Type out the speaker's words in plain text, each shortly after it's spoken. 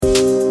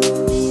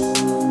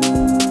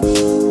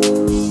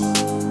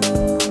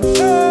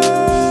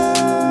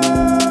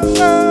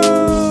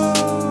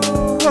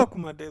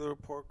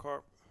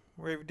scorecard,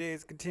 where every day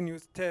is a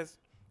continuous test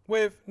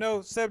with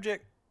no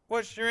subject.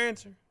 What's your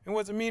answer, and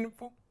was it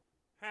meaningful?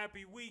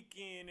 Happy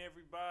weekend,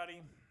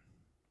 everybody.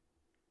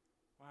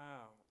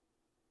 Wow.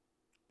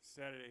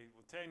 Saturday,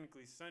 well,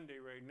 technically Sunday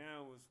right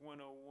now was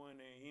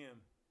 1:01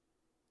 a.m.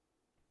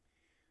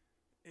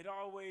 It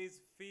always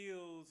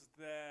feels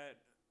that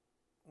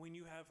when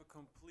you have a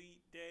complete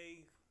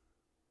day,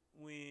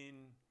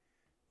 when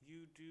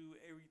you do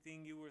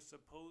everything you were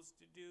supposed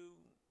to do,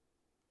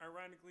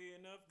 ironically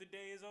enough, the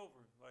day is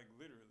over. Like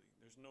literally,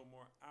 there's no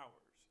more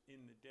hours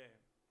in the day.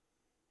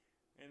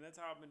 And that's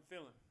how I've been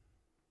feeling.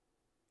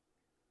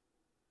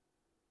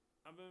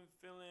 I've been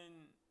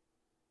feeling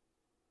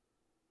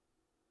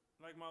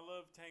like my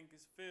love tank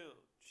is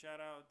filled.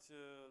 Shout out to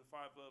the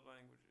five love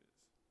languages.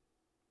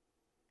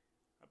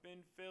 I've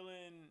been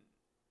feeling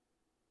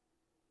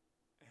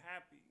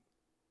happy,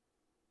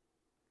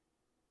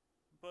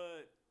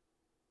 but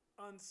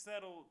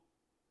unsettled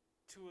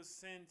to a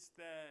sense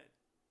that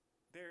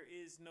there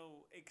is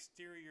no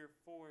exterior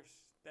force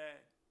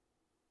that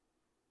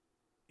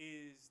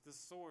is the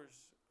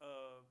source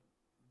of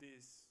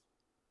this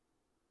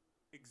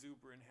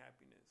exuberant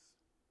happiness.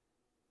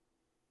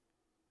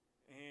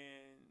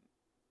 And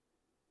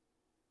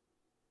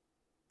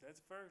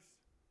that's first.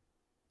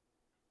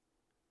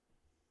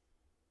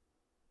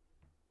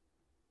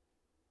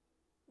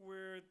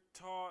 We're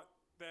taught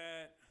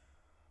that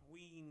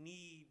we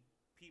need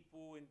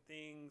people and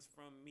things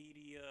from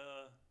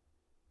media,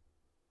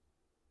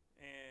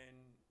 and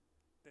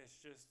that's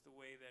just the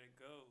way that it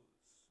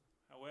goes.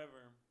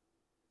 However,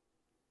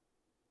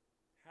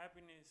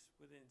 happiness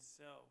within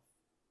self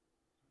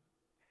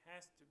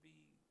has to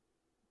be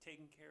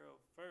taken care of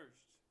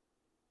first.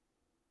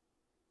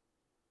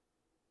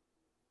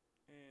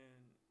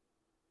 And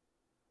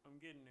I'm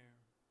getting there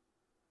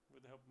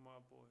with the help of my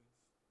boys.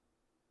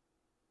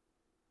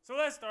 So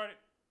let's start it.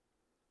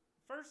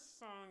 First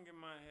song in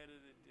my head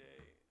of the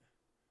day.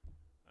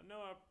 I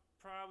know I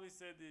probably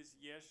said this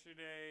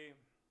yesterday.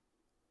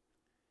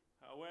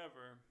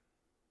 However,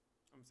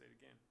 I'm going to say it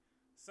again.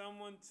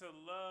 Someone to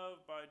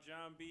Love by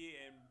John B.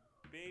 and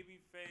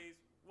Babyface.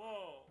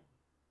 Whoa.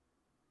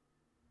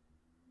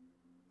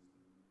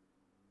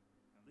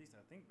 At least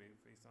I think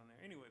Babyface on there.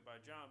 Anyway, by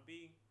John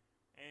B.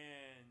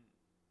 And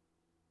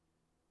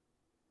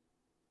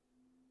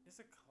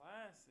it's a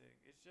classic.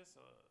 It's just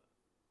a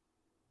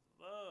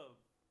love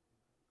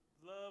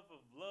of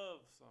love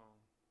song.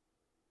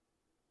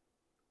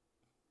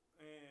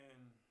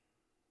 And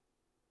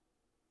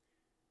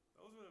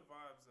those were the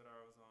vibes that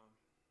I was on.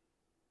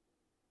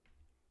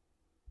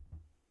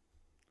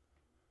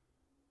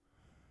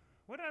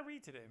 What did I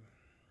read today?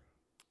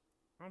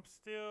 I'm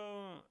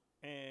still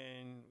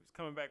and was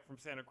coming back from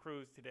Santa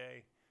Cruz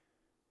today.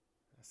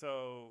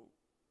 So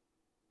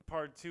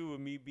part two of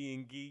me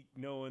being geek,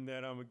 knowing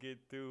that I'm gonna get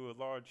through a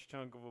large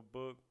chunk of a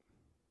book.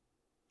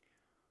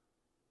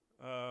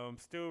 I'm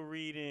still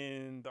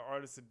reading The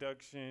Art of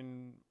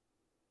Seduction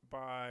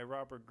by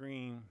Robert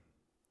Greene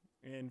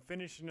and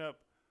finishing up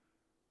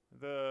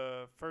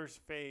the first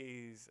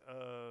phase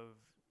of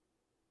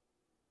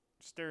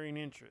Stirring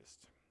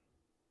Interest.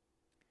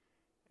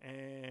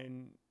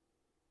 And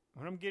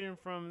what I'm getting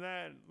from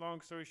that,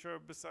 long story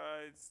short,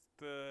 besides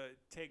the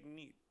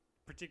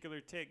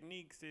particular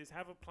techniques, is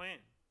have a plan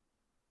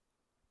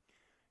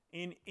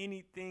in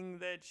anything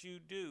that you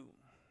do.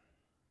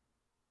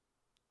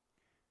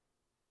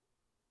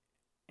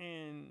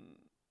 And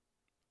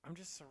I'm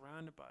just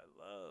surrounded by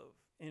love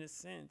in a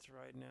sense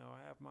right now.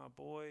 I have my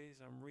boys.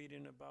 I'm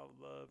reading about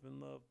love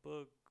and love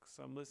books.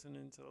 I'm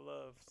listening to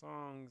love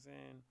songs,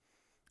 and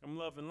I'm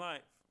loving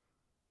life.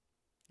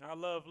 I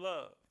love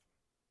love.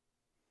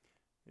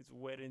 It's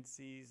wedding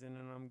season,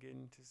 and I'm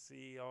getting to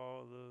see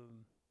all the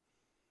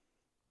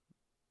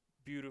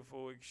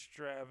beautiful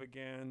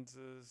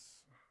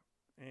extravaganzas,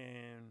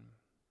 and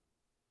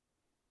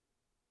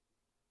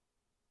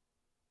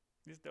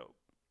it's dope.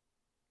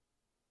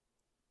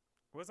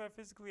 Was I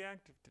physically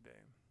active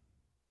today?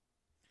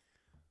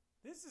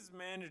 This is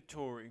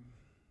mandatory.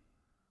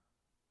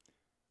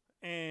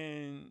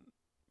 And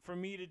for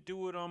me to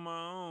do it on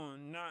my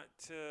own, not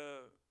to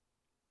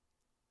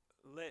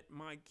let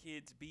my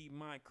kids be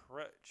my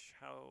crutch,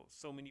 how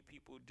so many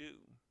people do.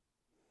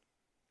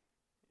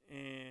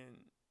 And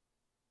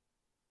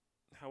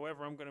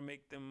however, I'm going to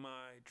make them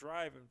my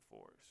driving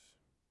force.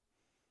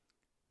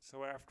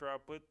 So after I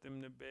put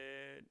them to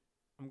bed,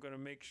 I'm going to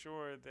make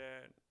sure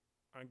that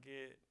I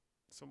get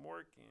some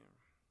work in.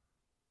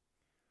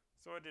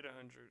 So I did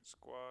 100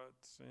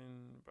 squats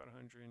and about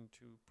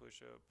 102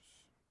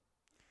 push-ups.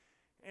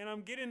 And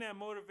I'm getting that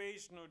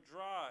motivational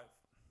drive.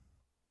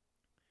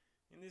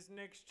 In this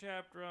next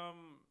chapter,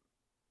 I'm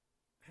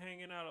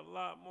hanging out a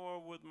lot more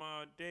with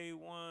my day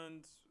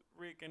ones,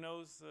 Rick and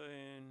Osa,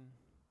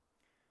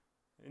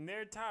 and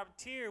they're top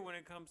tier when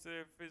it comes to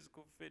their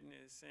physical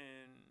fitness.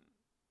 And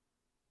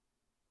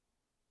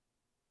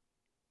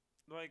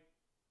like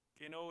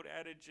an old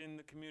adage in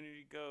the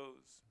community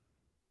goes,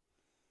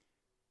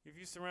 if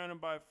you're surrounded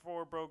by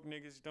four broke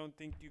niggas, don't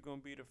think you're going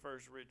to be the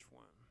first rich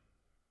one.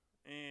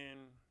 And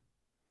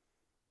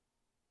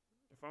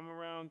If I'm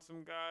around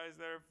some guys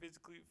that are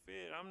physically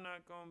fit, I'm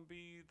not going to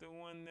be the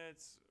one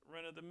that's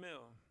run of the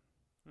mill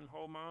and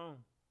hold my own.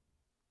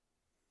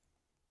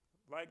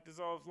 Like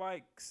dissolves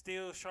like,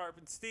 steel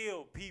sharpens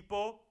steel,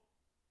 people.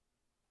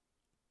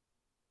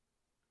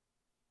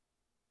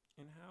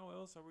 And how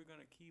else are we going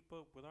to keep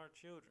up with our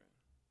children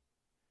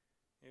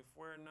if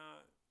we're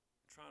not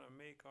trying to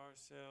make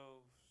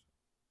ourselves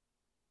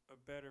a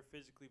better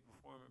physically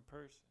performing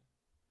person?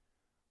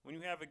 When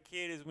you have a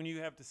kid is when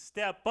you have to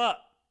step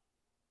up.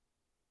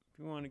 If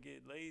you want to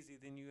get lazy,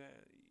 then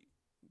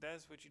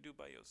that's what you do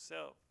by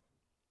yourself.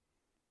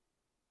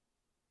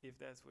 If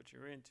that's what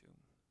you're into.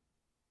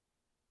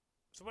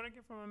 So what I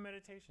get from my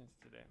meditations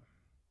today,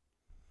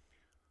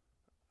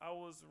 I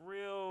was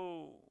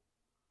real,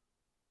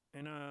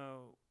 and I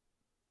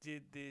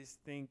did this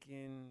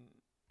thinking,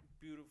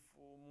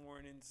 beautiful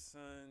morning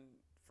sun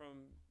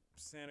from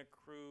Santa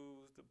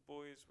Cruz. The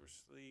boys were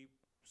asleep,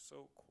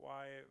 so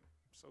quiet,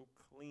 so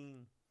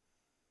clean.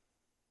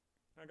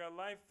 I got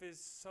life is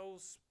so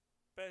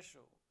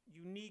special,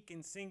 unique,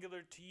 and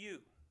singular to you.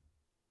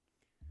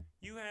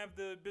 You have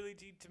the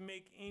ability to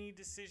make any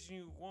decision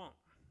you want.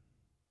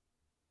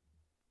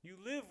 You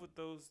live with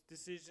those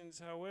decisions,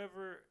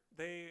 however,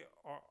 they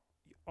are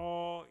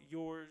all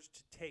yours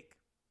to take.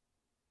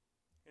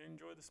 And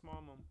enjoy the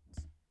small moments.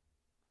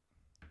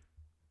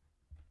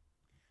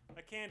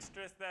 I can't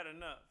stress that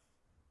enough.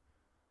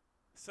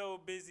 So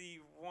busy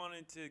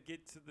wanting to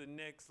get to the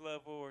next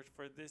level or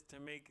for this to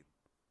make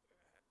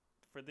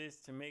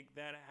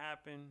that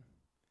happen.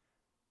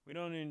 We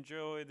don't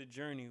enjoy the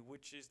journey,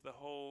 which is the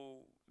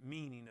whole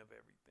meaning of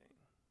everything.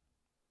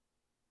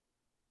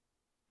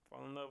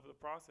 Fall in love with the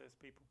process,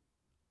 people.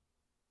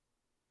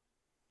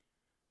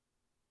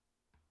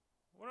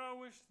 What I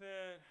wish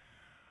that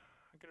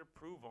I could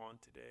improve on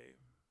today.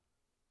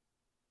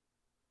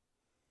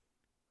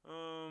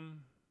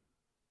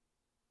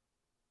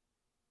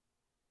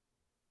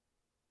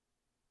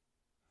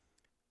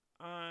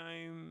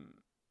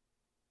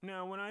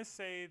 Now when I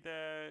say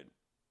that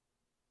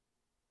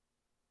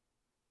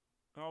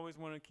I always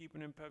want to keep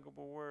an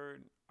impeccable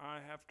word, I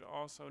have to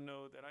also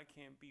know that I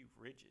can't be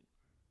rigid.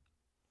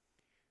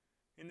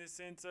 In the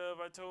sense of,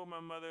 I told my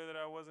mother that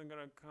I wasn't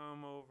going to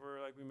come over,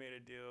 like we made a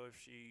deal. If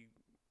she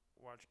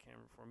watched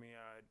camera for me,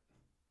 I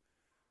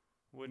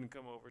wouldn't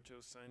come over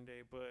till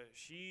Sunday. But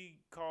she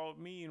called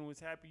me and was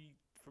happy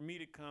for me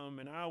to come,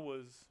 and I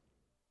was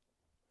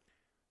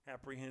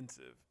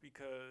apprehensive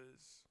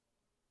because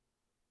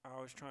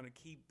I was trying to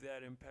keep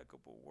that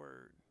impeccable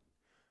word.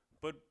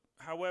 But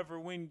however,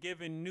 when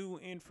given new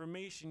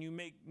information, you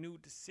make new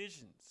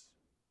decisions.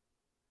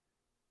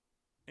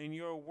 And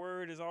your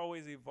word is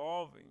always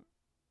evolving.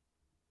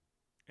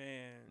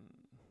 And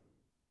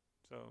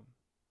so,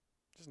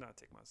 just not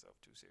take myself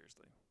too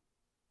seriously.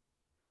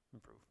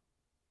 Improve.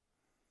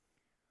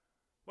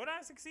 What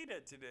I succeed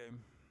at today,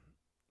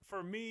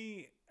 for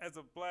me as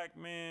a black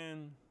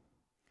man,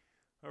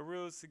 a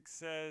real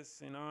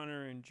success and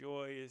honor and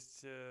joy is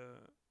to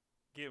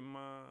get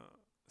my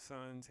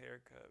son's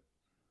haircut.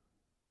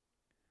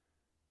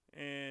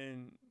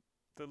 And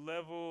the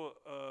level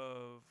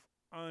of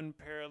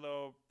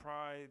unparalleled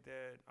pride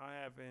that I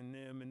have in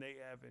them and they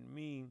have in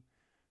me,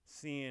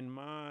 seeing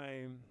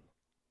my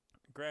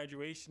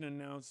graduation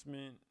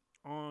announcement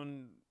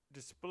on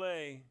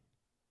display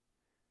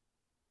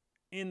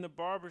in the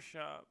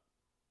barbershop.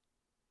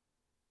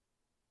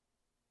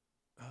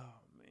 Oh,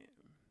 man.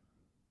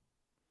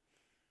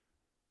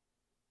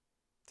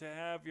 To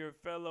have your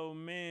fellow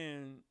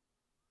man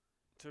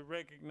to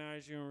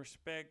recognize you and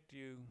respect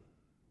you,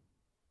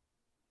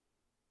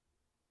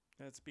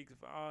 that speaks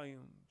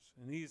volumes.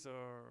 And these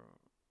are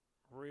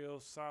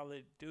real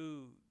solid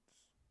dudes.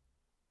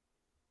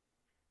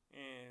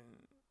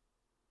 And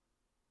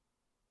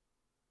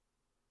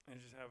I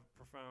just have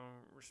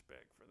profound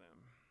respect for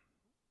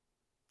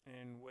them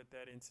and what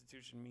that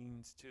institution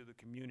means to the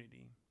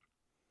community.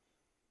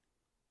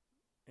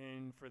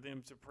 And for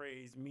them to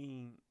praise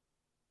me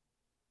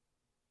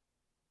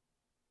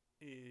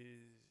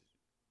is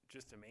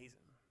just amazing.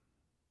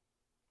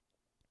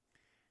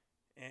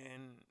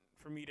 And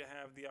for me to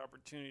have the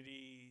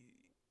opportunity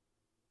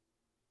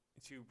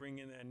to bring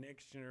in that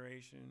next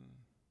generation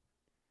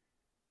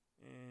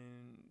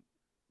and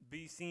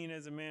be seen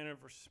as a man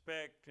of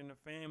respect and a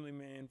family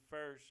man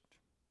first,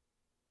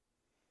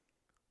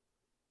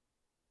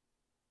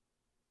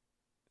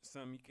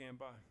 something you can't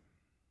buy.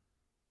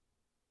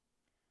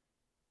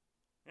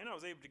 And I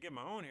was able to get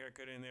my own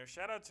haircut in there.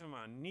 Shout out to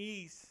my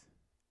niece,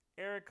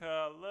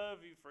 Erica. I love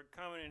you for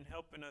coming and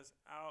helping us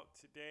out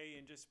today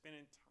and just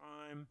spending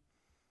time.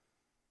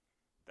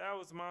 That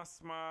was my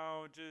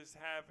smile, just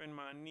having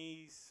my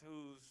niece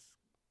who's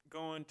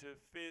going to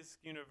Fisk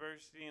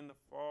University in the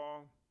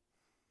fall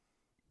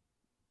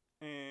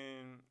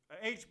and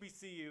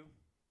HBCU.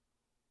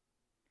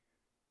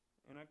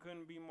 And I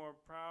couldn't be more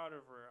proud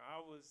of her. I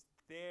was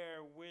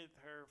there with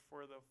her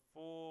for the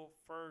full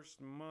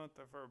first month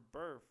of her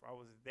birth. I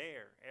was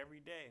there every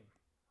day.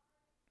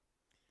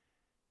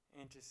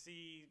 And to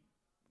see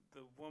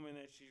the woman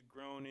that she's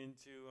grown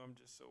into, I'm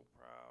just so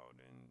proud.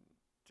 And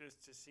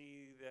just to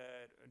see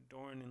that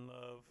adorning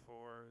love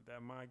for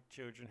that my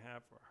children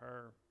have for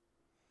her,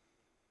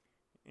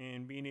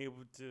 and being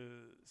able to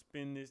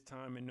spend this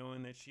time and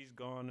knowing that she's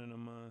gone in a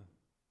month,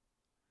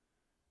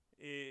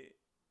 it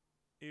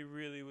it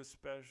really was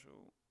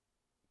special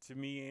to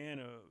me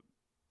and a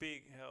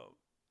big help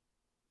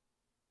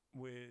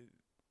with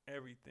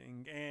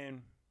everything.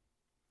 And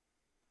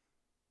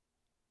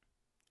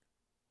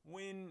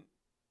when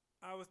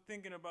I was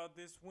thinking about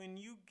this, when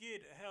you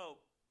get help,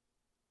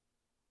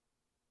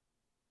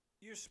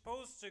 you're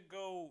supposed to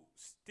go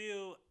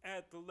still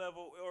at the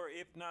level, or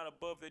if not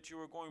above, that you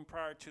were going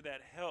prior to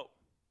that help.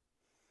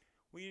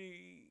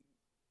 We,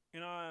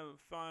 and I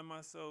find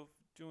myself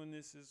doing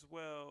this as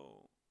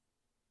well.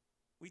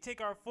 We take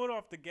our foot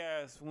off the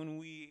gas when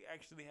we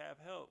actually have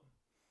help.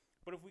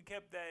 But if we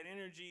kept that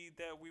energy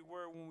that we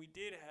were when we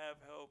did have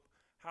help,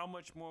 how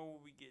much more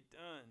would we get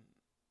done?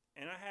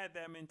 And I had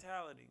that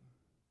mentality.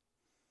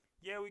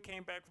 Yeah, we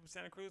came back from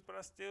Santa Cruz, but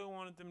I still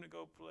wanted them to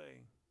go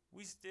play.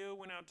 We still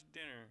went out to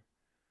dinner.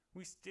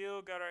 We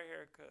still got our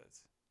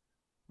haircuts.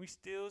 We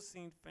still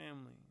seen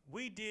family.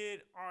 We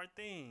did our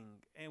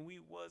thing, and we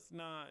was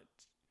not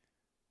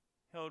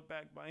held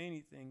back by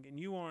anything, and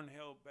you aren't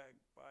held back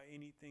by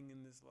anything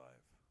in this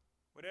life.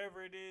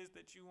 Whatever it is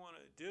that you want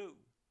to do,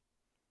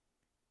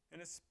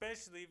 and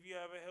especially if you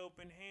have a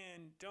helping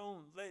hand,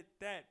 don't let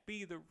that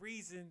be the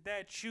reason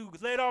that you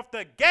let off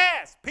the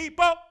gas,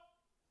 people.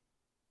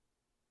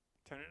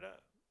 Turn it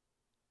up.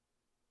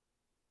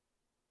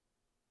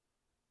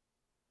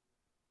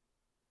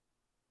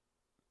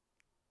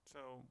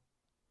 So,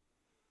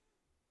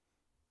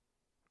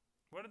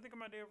 what do I think of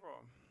my day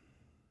overall?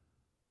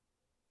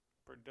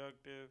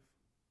 Productive,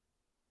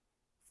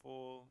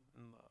 full,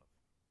 and love.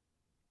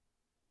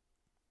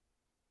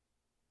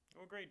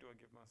 What grade do I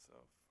give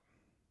myself?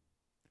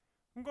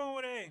 I'm going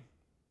with A.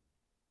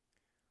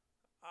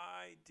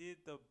 I did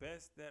the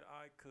best that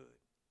I could.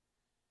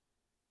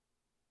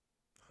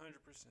 100%.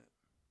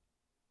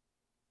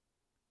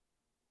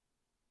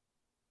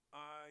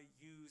 I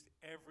used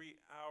every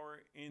hour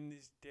in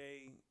this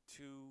day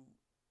to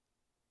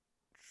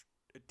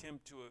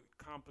attempt to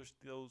accomplish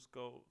those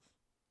goals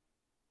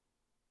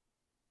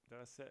that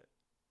I set.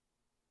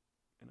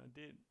 And I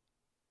did.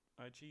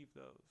 I achieved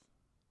those.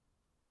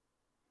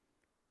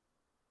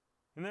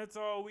 And that's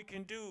all we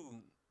can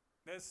do.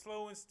 That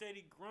slow and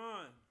steady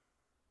grind.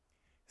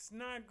 It's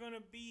not going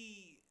to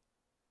be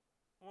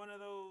one of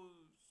those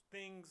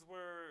things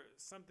where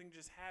something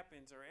just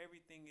happens or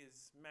everything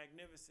is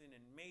magnificent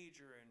and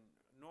major and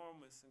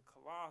enormous and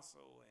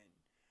colossal and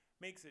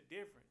makes a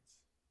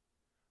difference.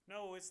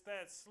 No, it's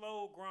that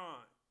slow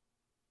grind.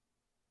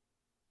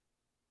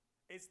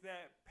 It's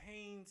that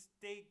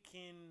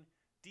painstaking,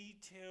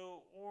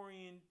 detail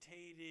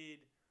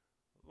orientated,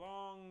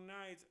 long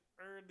nights,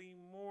 early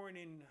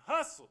morning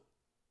hustle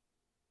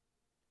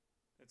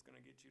that's going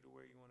to get you to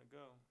where you want to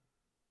go.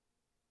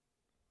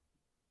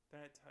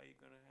 That's how you're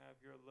going to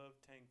have your love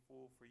tank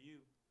full for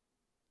you.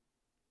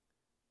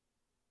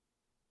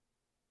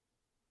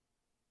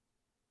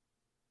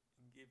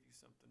 And give you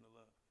something to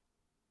love.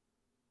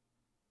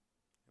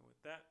 And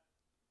with that,